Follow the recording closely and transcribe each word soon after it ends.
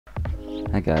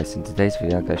Hi guys, in today's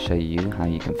video I'm going to show you how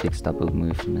you can fix double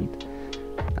movement.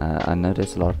 I know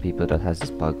there's a lot of people that has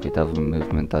this bug where double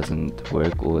movement doesn't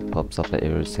work, or it pops up an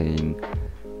error saying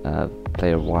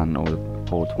player 1 or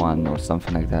port 1 or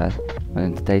something like that. But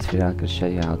in today's video I'm going to show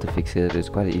you how to fix it. It's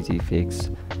quite an easy fix,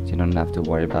 so you don't have to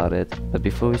worry about it. But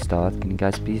before we start, can you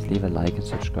guys please leave a like and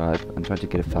subscribe? I'm trying to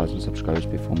get 1,000 subscribers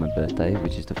before my birthday,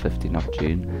 which is the 15th of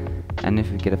June. And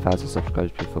if we get 1,000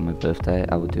 subscribers before my birthday,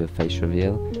 I will do a face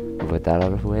reveal. With that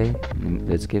out of the way,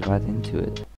 let's get right into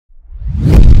it.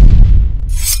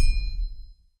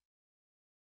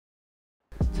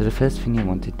 So the first thing you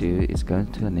want to do is go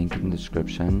to a link in the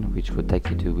description, which will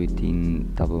take you to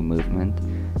within double movement.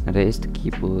 Now there is the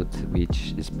keyboard,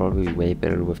 which is probably way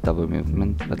better with double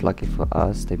movement, but lucky for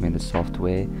us they made a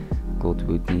software called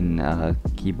within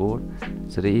keyboard.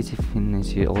 So the easy thing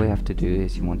is all you have to do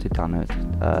is you want to download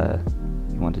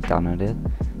it.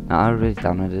 Now I already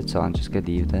downloaded it, so I'm just gonna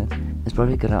leave that. It's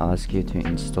probably gonna ask you to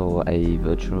install a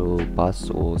virtual bus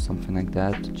or something like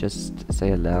that. Just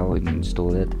say allow and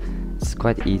install it. It's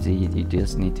quite easy, you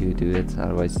just need to do it,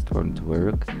 otherwise it won't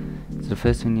work. So the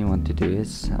first thing you want to do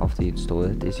is, after you install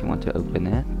it, is you want to open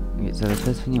it. Okay, so the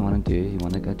first thing you want to do, you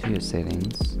want to go to your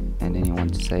settings, and then you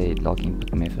want to say log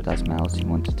input method as mouse. You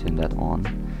want to turn that on.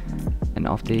 And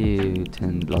after you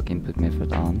turn log input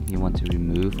method on, you want to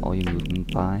remove all your movement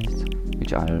bytes,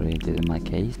 which I already did in my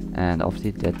case. And after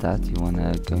you did that, you want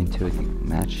to go into a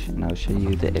match, and I'll show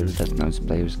you the error that most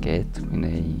players get when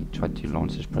they try to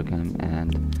launch this program,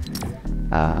 and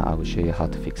I will show you how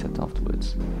to fix it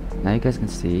afterwards. Now you guys can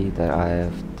see that I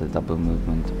have the double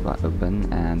movement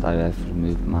open, and I have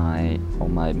removed all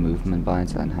my movement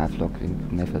bytes and have log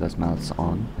input method as mouse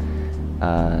on.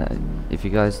 If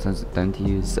you guys don't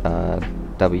use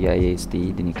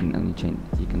WASD, then you can only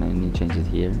change it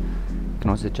here. You can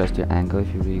also adjust your angle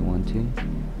if you really want to,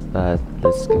 but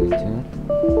let's go into it.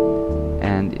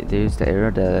 And there's the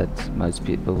error that most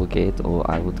people will get, or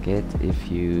I would get,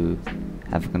 if you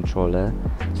have a controller.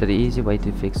 So the easy way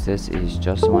to fix this is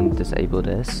just want to disable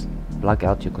this, plug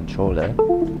out your controller.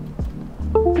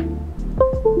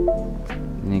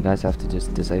 Then you guys have to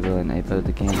just disable and enable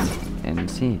the game, and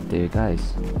see, there you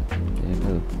guys, there you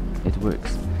go, it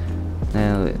works.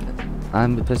 Now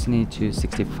I'm personally to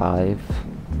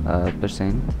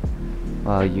 65%.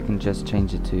 Well, you can just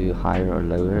change it to higher or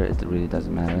lower, it really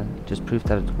doesn't matter. Just proof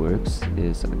that it works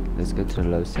is, let's go to the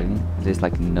low setting. There's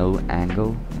like no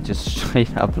angle, just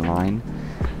straight up line.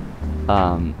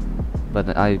 But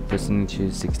I personally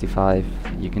choose 65.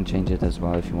 You can change it as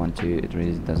well if you want to, it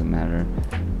really doesn't matter.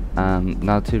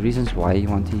 Now, two reasons why you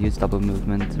want to use double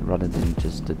movement rather than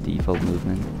just the default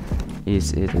movement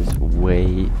is it is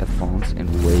way advanced and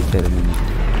way better than you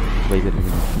think.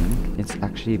 It's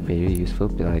actually very useful,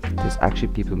 but like there's actually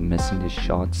people missing the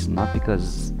shots, not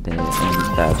because they're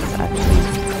aiming bad, but actually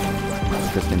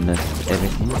because they missed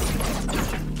everything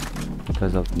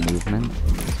because of the movement.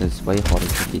 So it's way harder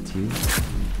to get you,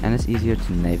 and it's easier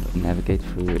to navigate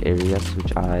through areas,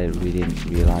 which I really didn't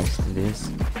realize it is.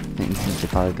 For instance,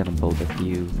 if I'm gonna build a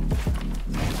few,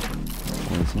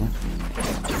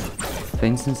 for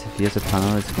instance, if here's a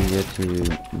tunnel, it's easier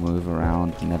to move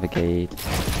around, navigate,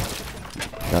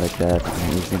 like that,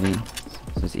 easily.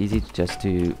 So it's easy just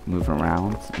to move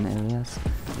around in areas,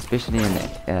 especially in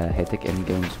hectic end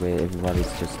games where everybody's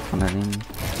just tunneling,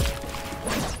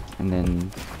 and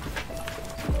then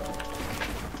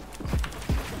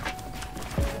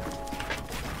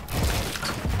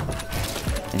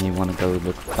you want to go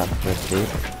look back for a bit,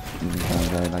 and you can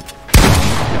go like.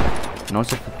 And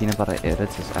also for peanut butter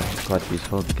edits is actually quite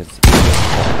useful because it's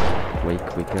way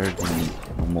quicker than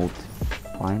normal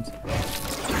lines.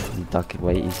 You duck it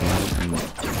way easier, and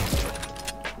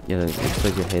you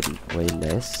expose your head way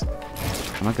less.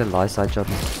 I'm not gonna lie, side job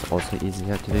is also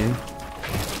easier to do.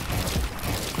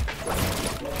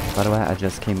 By the way, I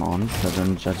just came on, so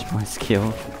don't judge my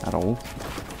skill at all.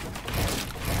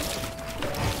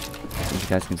 As you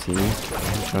guys can see,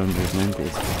 control movement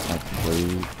is like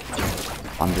way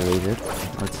underrated,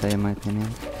 I would say, in my opinion.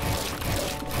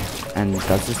 And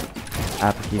does this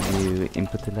app give you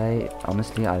input delay?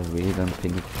 Honestly, I really don't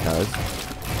think it does,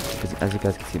 because as you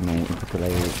guys can see, my input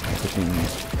delay is between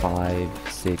 5,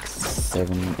 6,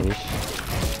 7-ish,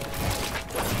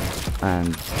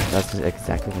 and that's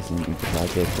exactly the same input I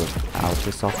get without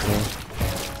the software.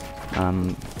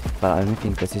 But I don't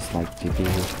think this is like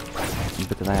GPU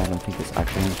input delay. I don't think it's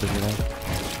actually input delay,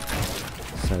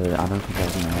 so I don't think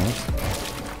that's nice.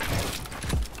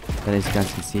 But as you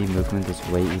guys can see, movement is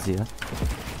way easier,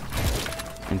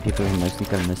 and people are mostly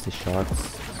gonna miss the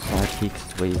shots. Side peeks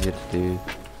is way easier to do,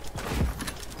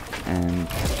 and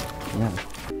yeah.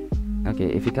 Okay,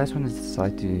 if you guys want to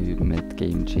decide to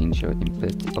mid-game change your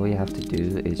input, all you have to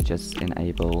do is just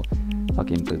enable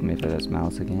lock input method as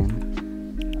mouse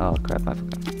again. Oh crap, I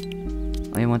forgot.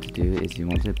 All you want to do is you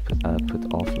want to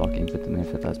put off lock input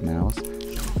method as mouse,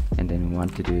 and then what you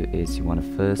want to do is you want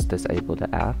to first disable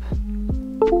the app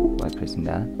by pressing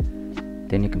that.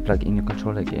 Then you can plug in your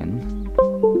controller again,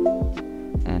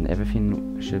 and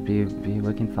everything should be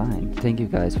working fine. Thank you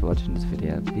guys for watching this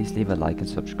video. Please leave a like and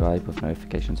subscribe with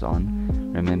notifications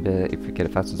on. Remember, if we get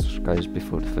 1,000 subscribers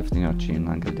before the 15th of June,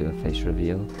 I'm gonna do a face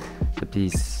reveal. So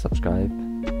please subscribe.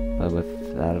 But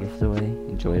with that out of the way,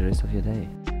 enjoy the rest of your day.